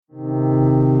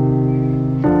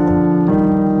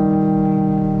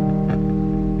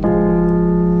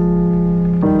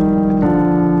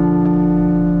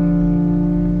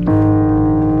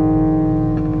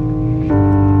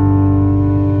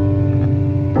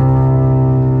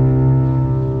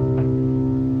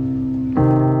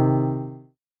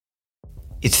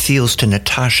It feels to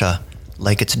Natasha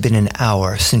like it's been an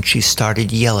hour since she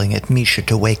started yelling at Misha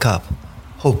to wake up,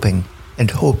 hoping and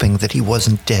hoping that he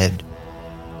wasn't dead.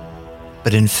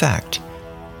 But in fact,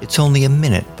 it's only a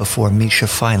minute before Misha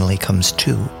finally comes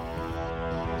to.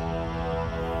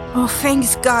 Oh,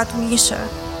 thanks God, Misha.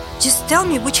 Just tell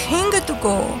me which hangar to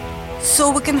go,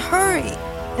 so we can hurry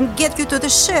and get you to the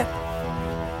ship.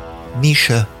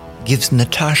 Misha gives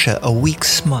Natasha a weak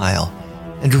smile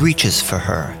and reaches for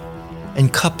her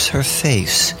and cups her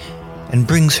face and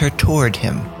brings her toward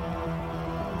him.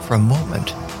 For a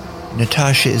moment,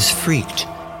 Natasha is freaked,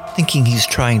 thinking he's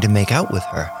trying to make out with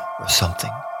her or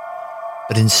something.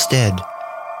 But instead,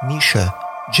 Misha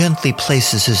gently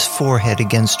places his forehead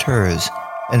against hers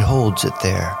and holds it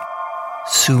there.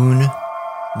 Soon,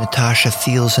 Natasha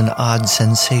feels an odd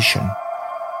sensation,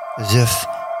 as if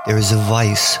there is a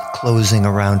vice closing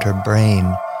around her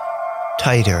brain,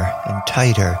 tighter and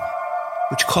tighter,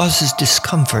 which causes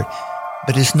discomfort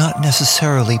but is not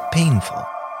necessarily painful.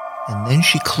 And then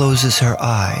she closes her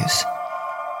eyes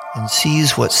and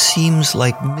sees what seems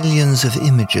like millions of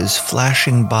images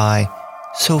flashing by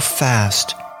so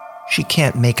fast she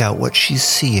can't make out what she's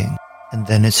seeing. And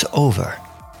then it's over.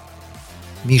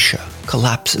 Misha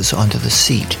collapses onto the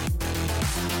seat.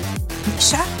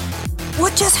 Misha?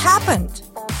 What just happened?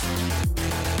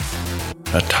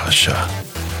 Natasha,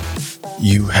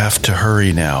 you have to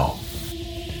hurry now.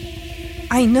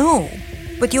 I know,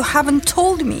 but you haven't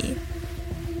told me.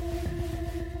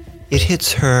 It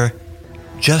hits her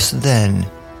just then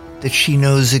that she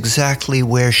knows exactly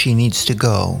where she needs to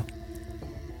go.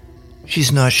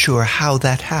 She's not sure how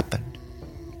that happened,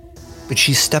 but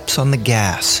she steps on the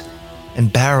gas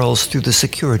and barrels through the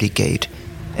security gate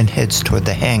and heads toward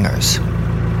the hangars.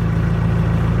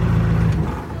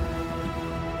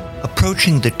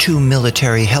 Approaching the 2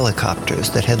 military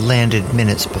helicopters that had landed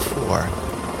minutes before,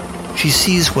 she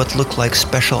sees what look like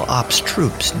special ops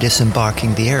troops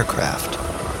disembarking the aircraft.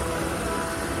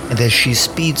 And as she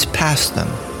speeds past them,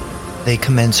 they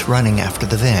commence running after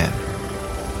the van.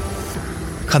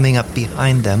 Coming up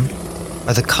behind them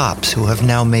are the cops who have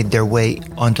now made their way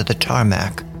onto the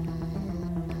tarmac.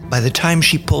 By the time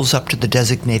she pulls up to the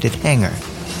designated hangar,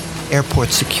 airport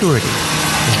security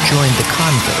has joined the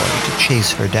convoy to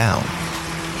chase her down.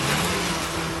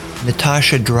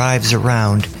 Natasha drives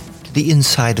around to the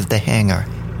inside of the hangar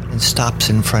and stops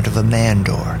in front of a man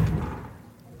door.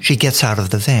 She gets out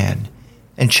of the van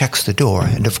and checks the door,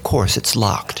 and of course it's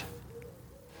locked.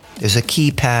 There's a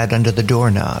keypad under the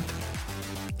doorknob,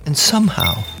 and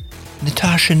somehow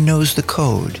Natasha knows the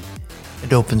code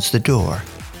and opens the door.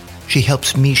 She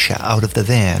helps Misha out of the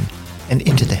van and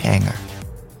into the hangar.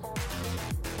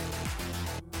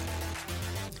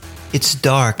 It's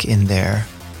dark in there,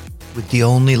 with the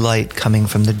only light coming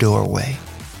from the doorway.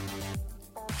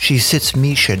 She sits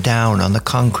Misha down on the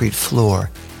concrete floor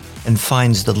and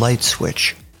finds the light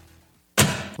switch.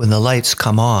 When the lights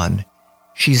come on,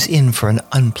 she's in for an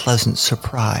unpleasant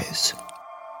surprise.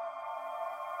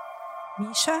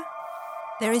 Misha,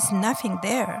 there is nothing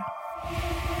there.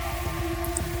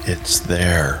 It's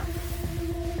there.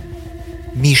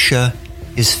 Misha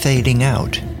is fading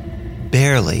out,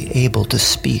 barely able to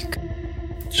speak.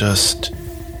 Just...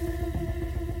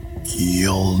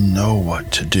 you'll know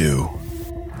what to do.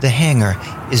 The hangar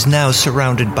is now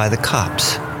surrounded by the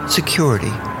cops,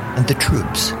 security, and the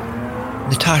troops.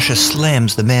 Natasha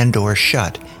slams the man door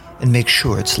shut and makes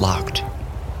sure it's locked.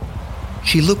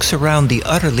 She looks around the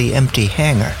utterly empty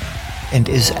hangar and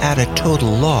is at a total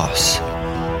loss.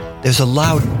 There's a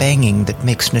loud banging that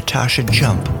makes Natasha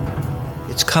jump.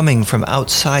 It's coming from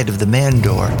outside of the man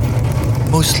door.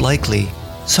 Most likely,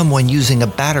 someone using a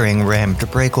battering ram to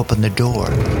break open the door.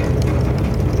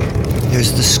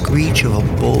 There's the screech of a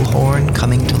bullhorn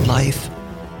coming to life,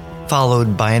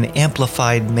 followed by an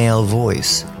amplified male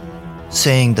voice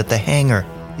saying that the hangar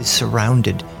is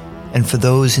surrounded and for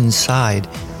those inside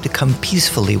to come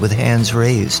peacefully with hands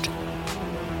raised.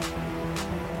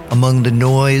 Among the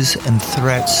noise and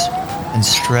threats and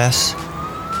stress,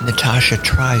 Natasha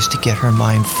tries to get her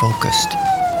mind focused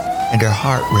and her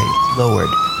heart rate lowered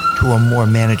to a more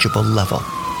manageable level.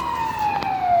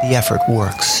 The effort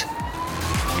works.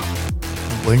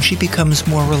 And when she becomes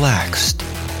more relaxed,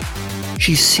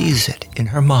 she sees it in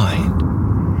her mind.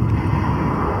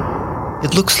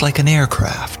 It looks like an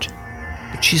aircraft,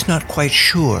 but she's not quite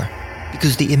sure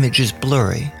because the image is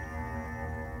blurry.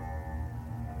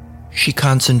 She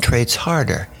concentrates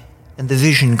harder, and the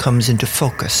vision comes into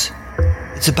focus.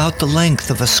 It's about the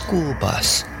length of a school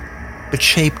bus, but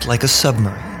shaped like a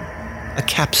submarine, a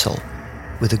capsule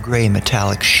with a gray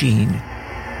metallic sheen.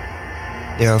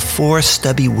 There are 4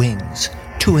 stubby wings,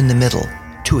 2 in the middle,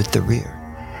 2 at the rear,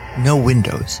 no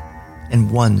windows,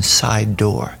 and one side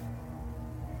door.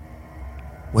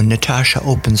 When Natasha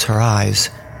opens her eyes,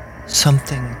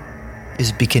 something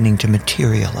is beginning to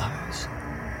materialize,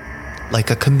 like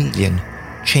a chameleon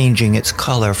changing its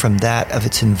color from that of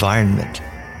its environment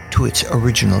to its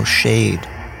original shade.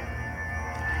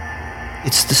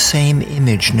 It's the same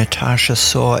image Natasha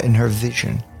saw in her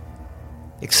vision,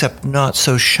 except not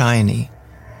so shiny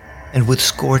and with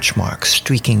scorch marks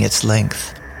streaking its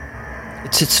length.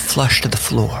 It sits flush to the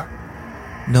floor,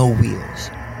 no wheels,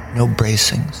 no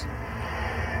bracings.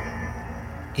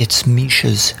 It's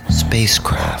Misha's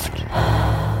spacecraft.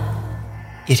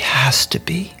 It has to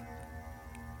be.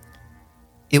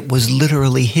 It was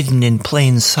literally hidden in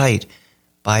plain sight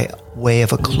by way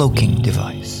of a cloaking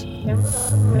device.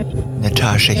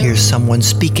 Natasha hears someone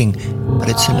speaking, but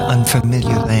it's an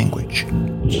unfamiliar language.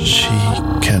 She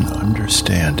can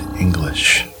understand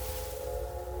English.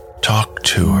 Talk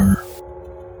to her.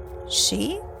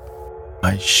 She?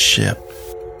 My ship,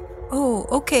 Oh,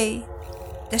 okay.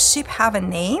 Does ship have a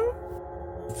name?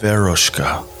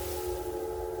 Verushka.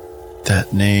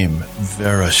 That name,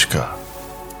 Verushka.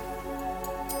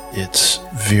 It's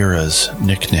Vera's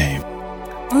nickname.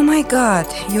 Oh my god,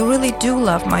 you really do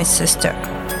love my sister.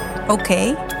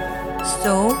 Okay,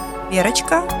 so,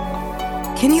 Verочка,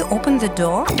 can you open the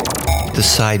door? The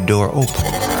side door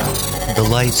opens. The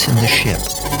lights in the ship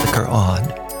flicker on.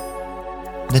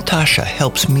 Natasha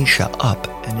helps Misha up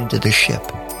and into the ship.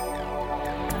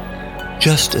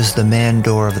 Just as the man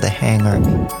door of the hangar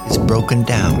is broken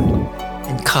down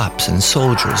and cops and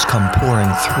soldiers come pouring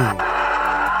through,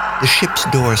 the ship's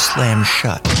door slams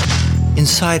shut.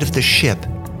 Inside of the ship,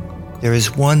 there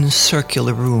is one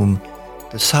circular room,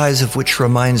 the size of which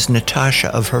reminds Natasha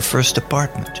of her first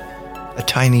apartment, a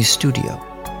tiny studio.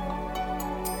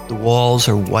 The walls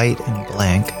are white and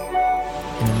blank,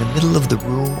 and in the middle of the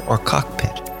room or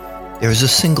cockpit, there is a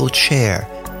single chair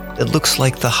that looks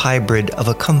like the hybrid of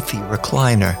a comfy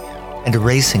recliner and a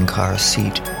racing car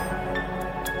seat.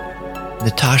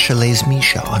 Natasha lays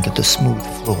Misha onto the smooth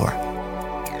floor.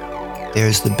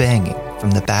 There's the banging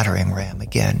from the battering ram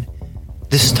again,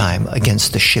 this time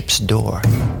against the ship's door.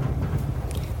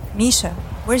 Misha,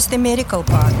 where's the medical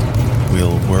pod?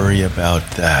 We'll worry about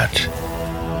that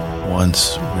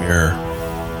once we're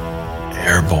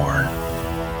airborne.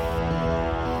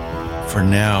 For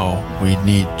now, we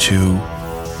need to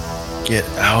get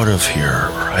out of here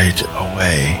right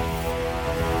away.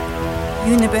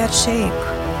 You're in a bad shape.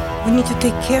 We need to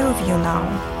take care of you now.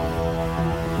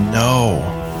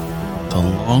 No. The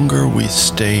longer we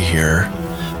stay here,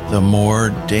 the more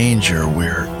danger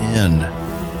we're in.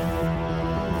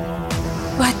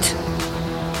 What?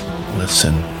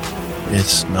 Listen,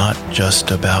 it's not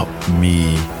just about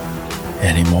me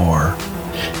anymore.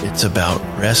 It's about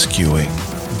rescuing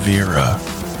Vera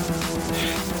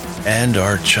and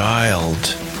our child.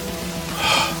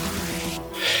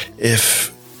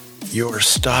 If you're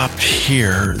stopped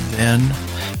here, then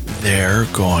they're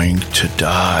going to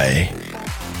die.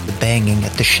 The banging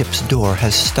at the ship's door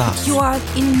has stopped. You are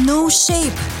in no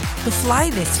shape to fly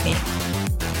this thing.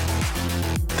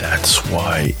 That's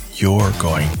why you're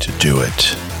going to do it.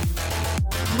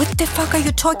 What the fuck are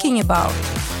you talking about?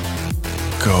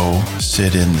 Go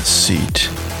sit in the seat.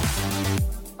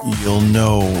 You'll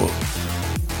know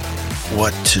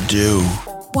what to do.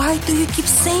 Why do you keep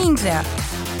saying that?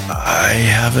 I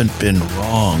haven't been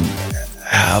wrong,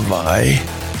 have I?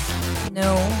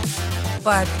 No,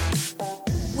 but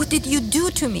what did you do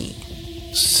to me?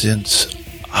 Since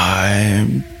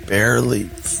I'm barely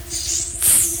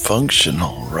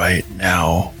functional right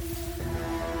now,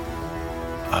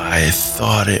 I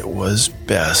thought it was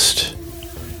best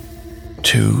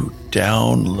to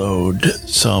download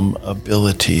some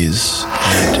abilities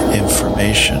and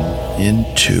information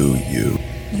into you.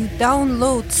 You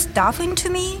download stuff into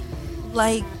me?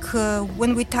 Like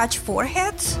when we touch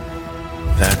foreheads?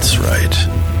 That's right.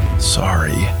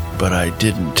 Sorry, but I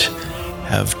didn't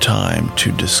have time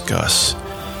to discuss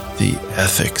the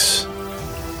ethics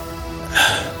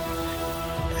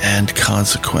and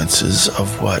consequences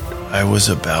of what I was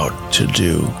about to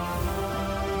do.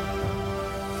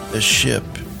 The ship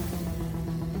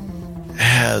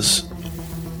has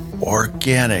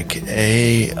organic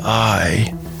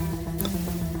AI.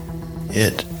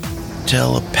 It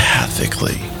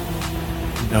telepathically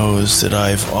knows that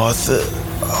I've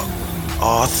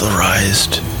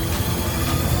authorized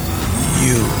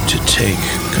you to take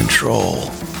control.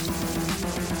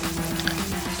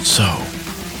 So,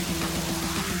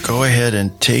 go ahead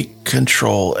and take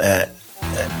control and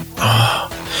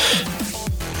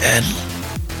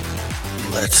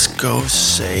let's go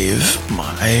save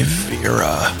my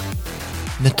Vera.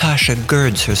 Natasha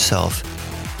girds herself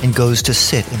and goes to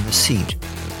sit in the seat.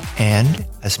 And,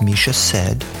 as Misha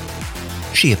said,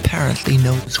 she apparently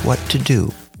knows what to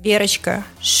do. Verочка,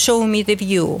 show me the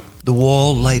view. The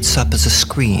wall lights up as a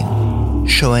screen,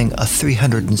 showing a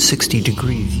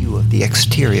 360-degree view of the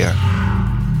exterior.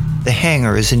 The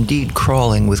hangar is indeed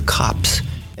crawling with cops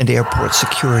and airport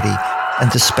security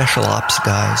and the special ops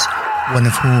guys, one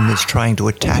of whom is trying to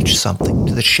attach something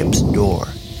to the ship's door.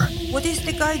 What is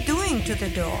the guy doing to the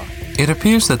door? It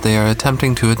appears that they are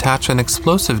attempting to attach an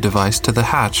explosive device to the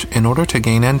hatch in order to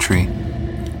gain entry.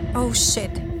 Oh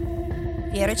shit.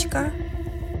 Verочка,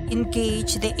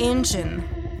 engage the engine.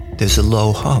 There's a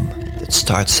low hum that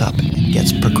starts up and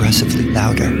gets progressively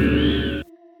louder.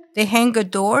 The hangar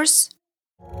doors?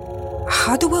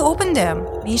 How do we open them,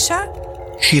 Misha?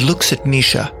 She looks at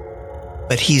Misha,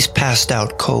 but he's passed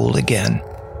out cold again.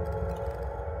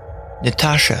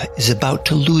 Natasha is about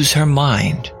to lose her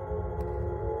mind,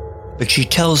 but she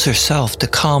tells herself to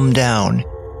calm down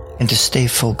and to stay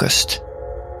focused.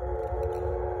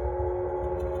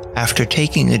 After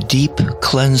taking a deep,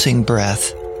 cleansing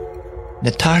breath,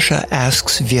 Natasha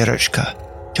asks Verочка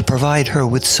to provide her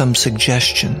with some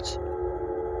suggestions.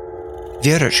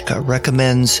 Verочка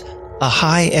recommends a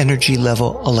high-energy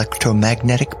level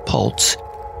electromagnetic pulse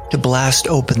to blast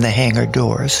open the hangar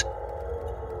doors.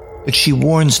 But she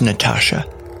warns Natasha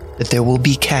that there will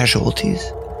be casualties.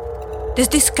 Does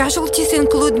these casualties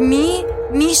include me,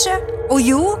 Misha, or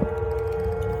you?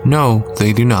 No,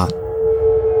 they do not.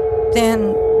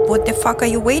 Then what the fuck are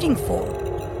you waiting for?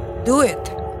 Do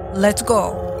it. Let's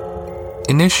go.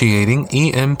 Initiating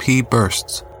EMP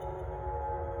bursts.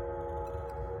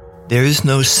 There is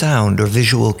no sound or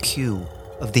visual cue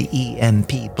of the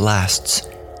EMP blasts,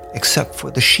 except for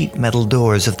the sheet metal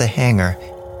doors of the hangar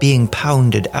being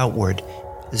pounded outward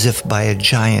as if by a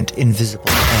giant invisible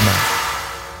hammer.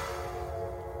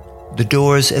 The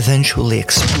doors eventually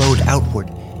explode outward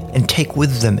and take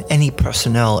with them any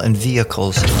personnel and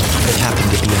vehicles that happen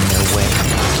to be in their way.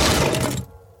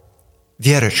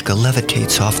 Verочка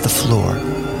levitates off the floor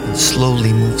and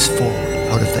slowly moves forward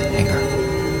out of the hangar.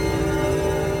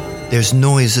 There's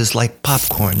noises like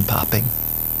popcorn popping,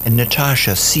 and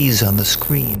Natasha sees on the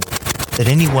screen that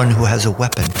anyone who has a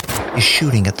weapon is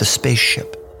shooting at the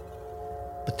spaceship.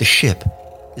 But the ship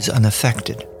is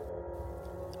unaffected.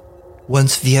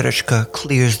 Once Verочка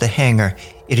clears the hangar,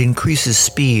 it increases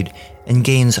speed and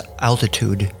gains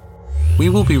altitude. We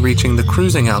will be reaching the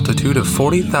cruising altitude of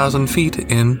 40,000 feet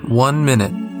in 1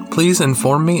 minute. Please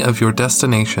inform me of your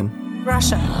destination.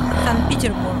 Russia, St.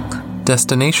 Petersburg.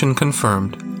 Destination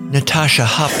confirmed. Natasha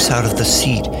hops out of the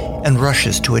seat and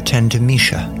rushes to attend to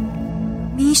Misha.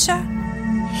 Misha?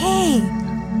 Hey,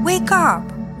 wake up.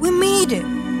 We made it.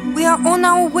 We are on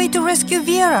our way to rescue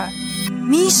Vera.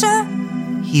 Misha?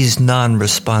 He's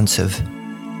non-responsive.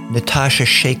 Natasha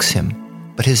shakes him,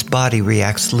 but his body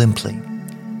reacts limply.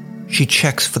 She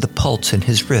checks for the pulse in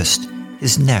his wrist,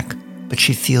 his neck, but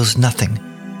she feels nothing.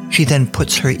 She then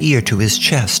puts her ear to his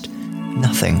chest.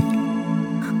 Nothing.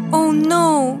 Oh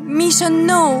no, Misha,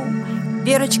 no.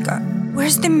 Verочка,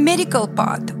 where's the medical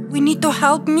pod? We need to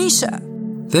help Misha.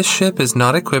 This ship is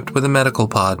not equipped with a medical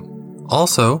pod.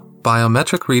 Also,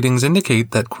 biometric readings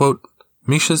indicate that, quote,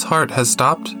 Misha's heart has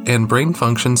stopped and brain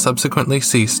function subsequently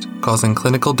ceased, causing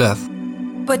clinical death.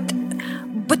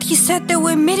 But he said there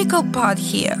were medical pod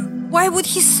here. Why would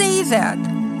he say that?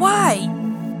 Why?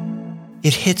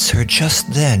 It hits her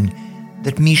just then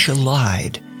that Misha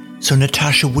lied, so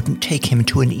Natasha wouldn't take him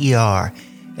to an ER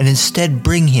and instead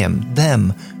bring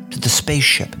them, to the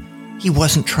spaceship. He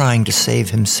wasn't trying to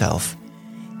save himself.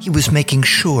 He was making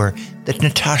sure that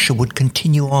Natasha would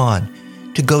continue on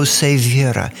to go save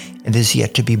Vera and his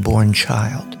yet-to-be-born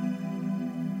child.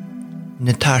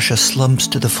 Natasha slumps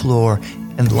to the floor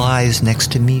and lies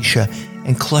next to Misha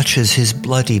and clutches his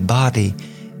bloody body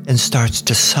and starts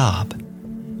to sob,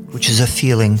 which is a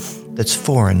feeling that's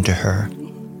foreign to her.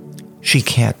 She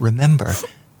can't remember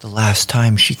the last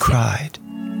time she cried.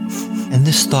 And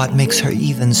this thought makes her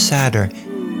even sadder,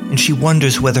 and she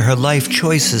wonders whether her life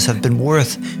choices have been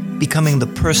worth becoming the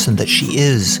person that she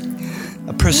is.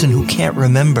 A person who can't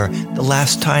remember the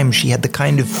last time she had the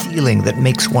kind of feeling that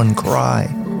makes one cry.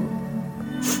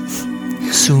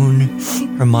 Soon,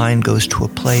 her mind goes to a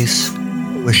place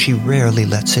where she rarely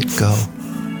lets it go.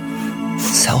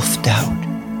 Self-doubt.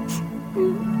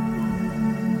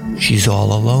 She's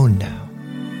all alone now.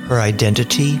 Her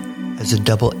identity as a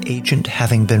double agent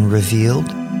having been revealed,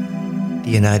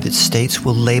 the United States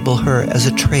will label her as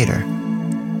a traitor.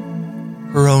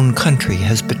 Her own country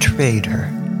has betrayed her.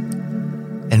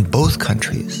 And both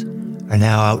countries are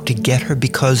now out to get her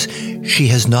because she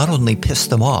has not only pissed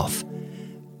them off,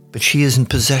 but she is in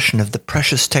possession of the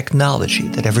precious technology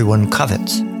that everyone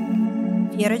covets.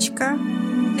 Verachka,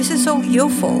 this is all your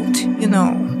fault, you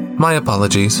know. My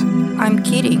apologies. I'm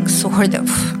kidding, sort of.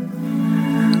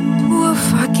 Poor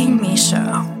fucking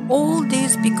Misha. All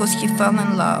this because he fell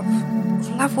in love.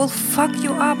 Love will fuck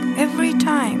you up every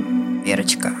time,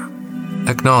 Verachka.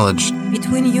 Acknowledged.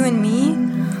 Between you and me,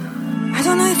 I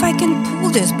don't know if I can pull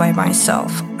this by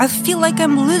myself. I feel like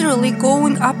I'm literally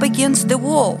going up against the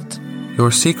wall.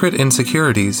 Your secret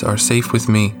insecurities are safe with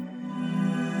me.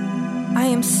 I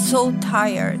am so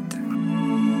tired.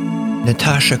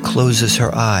 Natasha closes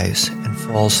her eyes and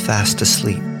falls fast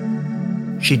asleep.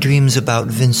 She dreams about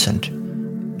Vincent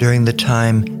during the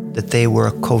time that they were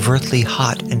a covertly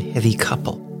hot and heavy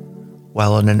couple,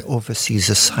 while on an overseas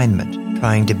assignment,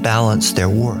 trying to balance their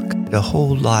work and a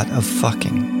whole lot of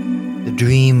fucking. The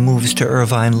dream moves to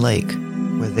Irvine Lake,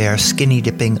 where they are skinny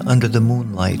dipping under the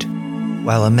moonlight,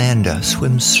 while Amanda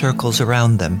swims circles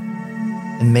around them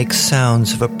and makes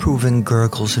sounds of approving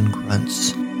gurgles and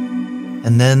grunts.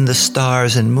 And then the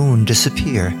stars and moon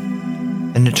disappear,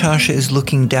 and Natasha is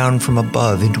looking down from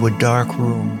above into a dark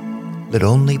room, lit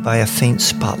only by a faint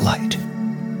spotlight.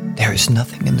 There is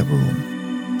nothing in the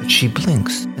room, but she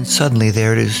blinks, and suddenly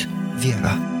there it is,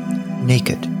 Vera,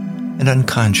 naked and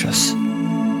unconscious,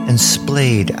 and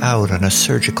splayed out on a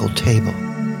surgical table.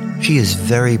 She is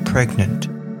very pregnant,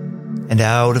 and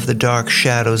out of the dark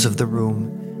shadows of the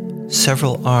room,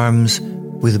 several arms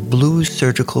with blue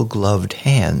surgical gloved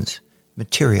hands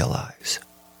materialize,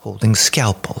 holding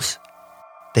scalpels.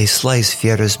 They slice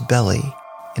Vera's belly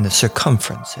in a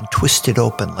circumference and twist it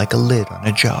open like a lid on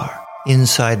a jar.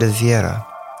 Inside of Vera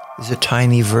is a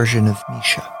tiny version of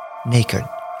Misha, naked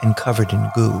and covered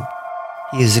in goo.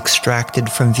 He is extracted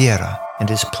from Vera and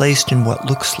is placed in what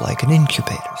looks like an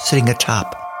incubator sitting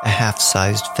atop a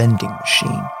half-sized vending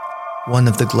machine. One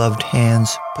of the gloved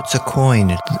hands puts a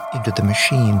coin into the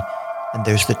machine, and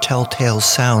there's the telltale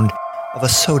sound of a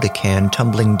soda can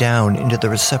tumbling down into the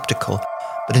receptacle,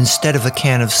 but instead of a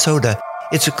can of soda,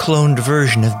 it's a cloned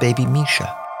version of baby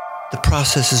Misha. The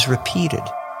process is repeated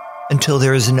until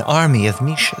there is an army of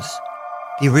Mishas.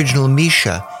 The original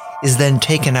Misha is then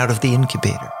taken out of the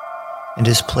incubator and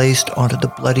is placed onto the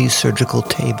bloody surgical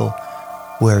table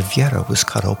where Vera was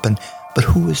cut open, but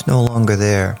who is no longer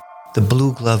there. The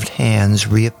blue-gloved hands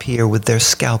reappear with their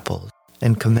scalpels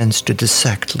and commence to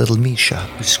dissect little Misha,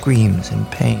 who screams in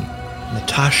pain.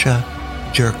 Natasha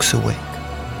jerks awake,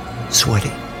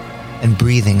 sweaty and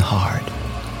breathing hard.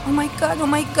 Oh my god, oh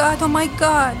my god, oh my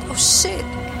god, oh shit.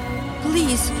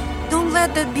 Please, don't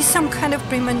let that be some kind of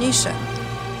premonition.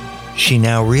 She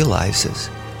now realizes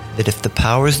that if the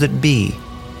powers that be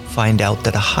find out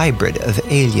that a hybrid of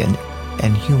alien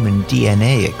and human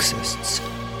DNA exists,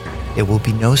 there will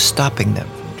be no stopping them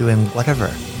from doing whatever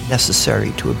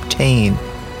necessary to obtain,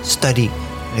 study,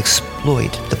 and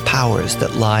exploit the powers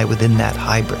that lie within that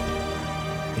hybrid.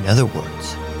 In other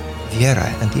words, Vera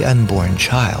and the unborn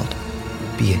child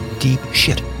would be in deep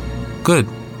shit. Good.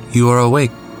 You are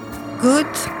awake. Good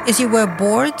as you were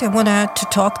bored and wanted to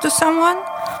talk to someone?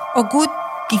 Or good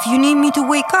if you need me to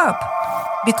wake up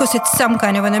because it's some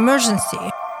kind of an emergency?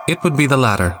 It would be the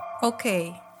latter.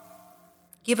 Okay.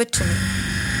 Give it to me.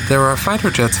 There are fighter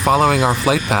jets following our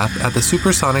flight path at the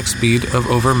supersonic speed of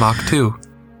over Mach 2.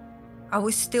 Are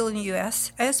we still in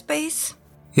U.S. airspace?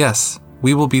 Yes,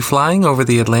 we will be flying over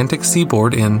the Atlantic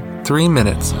seaboard in 3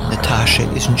 minutes. Natasha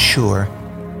isn't sure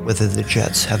whether the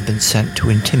jets have been sent to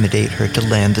intimidate her to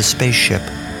land the spaceship,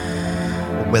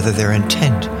 or whether their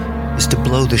intent is to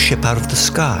blow the ship out of the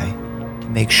sky to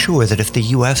make sure that if the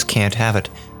U.S. can't have it,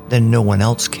 then no one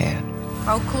else can.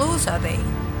 How close are they?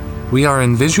 We are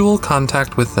in visual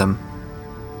contact with them.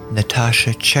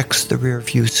 Natasha checks the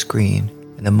rear-view screen,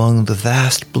 and among the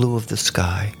vast blue of the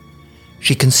sky,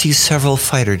 she can see several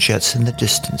fighter jets in the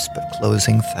distance, but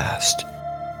closing fast.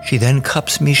 She then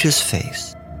cups Misha's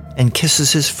face and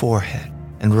kisses his forehead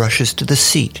and rushes to the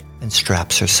seat and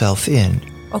straps herself in.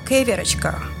 Okay,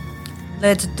 Verachka.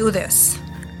 Let's do this.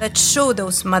 Let's show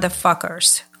those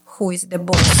motherfuckers who is the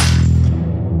boss.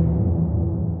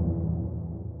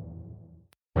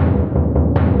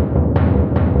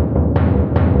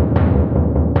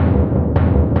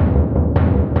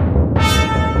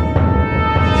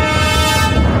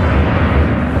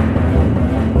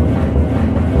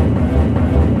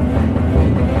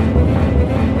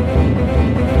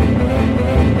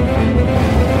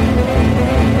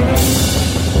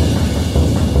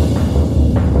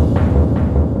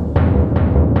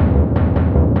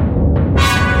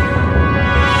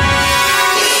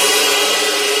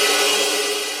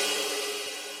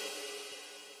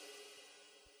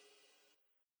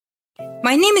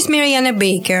 My name is Mariana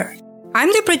Baker. I'm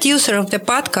the producer of the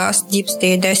podcast Deep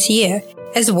State Dossier,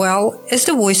 as well as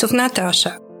the voice of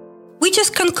Natasha. We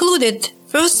just concluded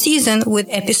first season with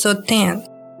episode 10.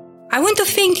 I want to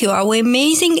thank you, our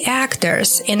amazing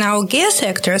actors, and our guest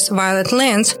actress, Violet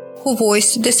Lenz, who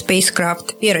voiced the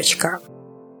spacecraft Verochka.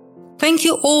 Thank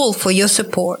you all for your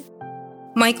support.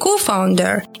 My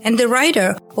co-founder and the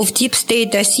writer of Deep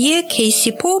State Dossier,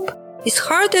 Casey Pope, is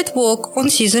hard at work on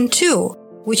season 2,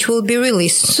 which will be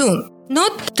released soon.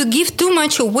 Not to give too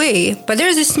much away, but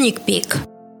there's a sneak peek.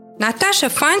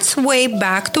 Natasha finds her way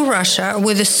back to Russia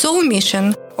with the sole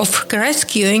mission of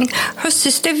rescuing her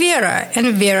sister Vera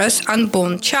and Vera's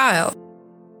unborn child.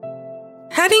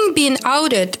 Having been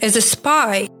outed as a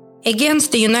spy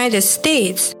against the United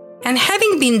States and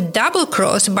having been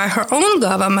double-crossed by her own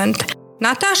government,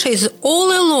 Natasha is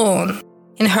all alone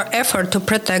in her effort to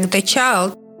protect the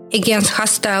child against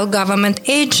hostile government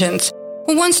agents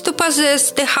who wants to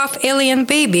possess the half-alien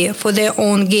baby for their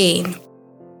own gain.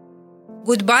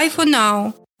 Goodbye for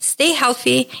now, stay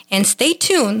healthy, and stay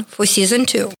tuned for season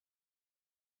 2.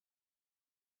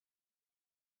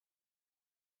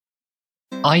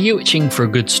 Are you itching for a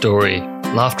good story?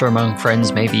 Laughter among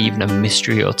friends, maybe even a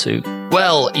mystery or two?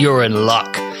 Well, you're in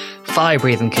luck. Fire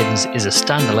Breathing Kittens is a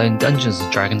standalone Dungeons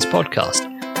 & Dragons podcast.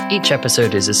 Each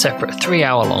episode is a separate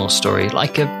 3-hour-long story,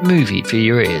 like a movie for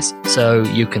your ears, so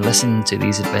you can listen to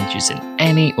these adventures in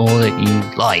any order you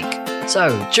like.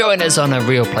 So, join us on a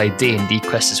real play D&D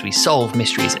quest as we solve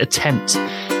mysteries, attempt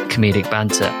comedic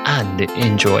banter, and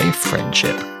enjoy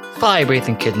friendship. Fire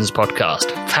Breathing Kittens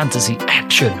podcast. Fantasy,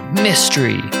 action,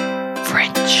 mystery,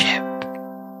 friendship.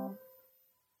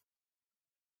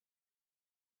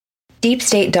 Deep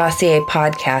State Dossier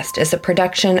podcast is a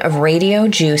production of Radio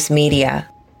Juice Media.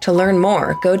 To learn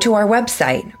more, go to our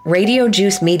website,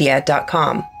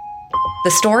 radiojuicemedia.com.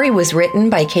 The story was written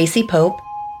by Casey Pope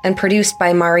and produced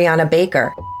by Mariana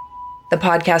Baker. The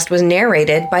podcast was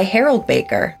narrated by Harold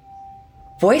Baker.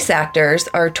 Voice actors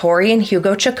are Tori and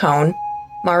Hugo Chacon,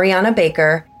 Mariana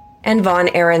Baker, and Vaughn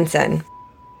Aronson.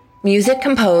 Music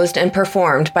composed and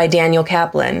performed by Daniel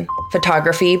Kaplan.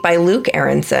 Photography by Luke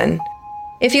Aronson.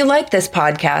 If you like this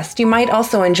podcast, you might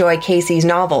also enjoy Casey's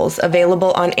novels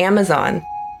available on Amazon,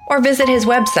 or visit his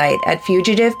website at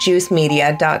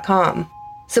fugitivejuicemedia.com.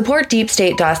 Support Deep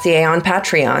State Dossier on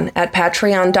Patreon at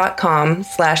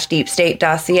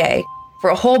patreon.com/deepstatedossier for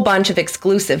a whole bunch of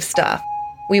exclusive stuff.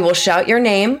 We will shout your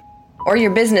name or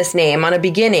your business name on a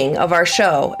beginning of our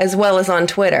show, as well as on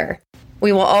Twitter.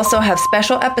 We will also have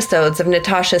special episodes of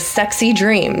Natasha's Sexy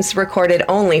Dreams recorded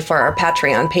only for our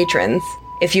Patreon patrons.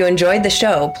 If you enjoyed the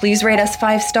show, please rate us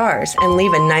 5 stars and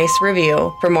leave a nice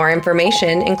review. For more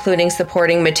information, including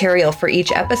supporting material for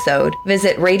each episode,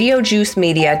 visit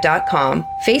radiojuicemedia.com,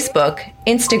 Facebook,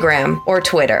 Instagram, or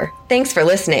Twitter. Thanks for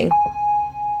listening.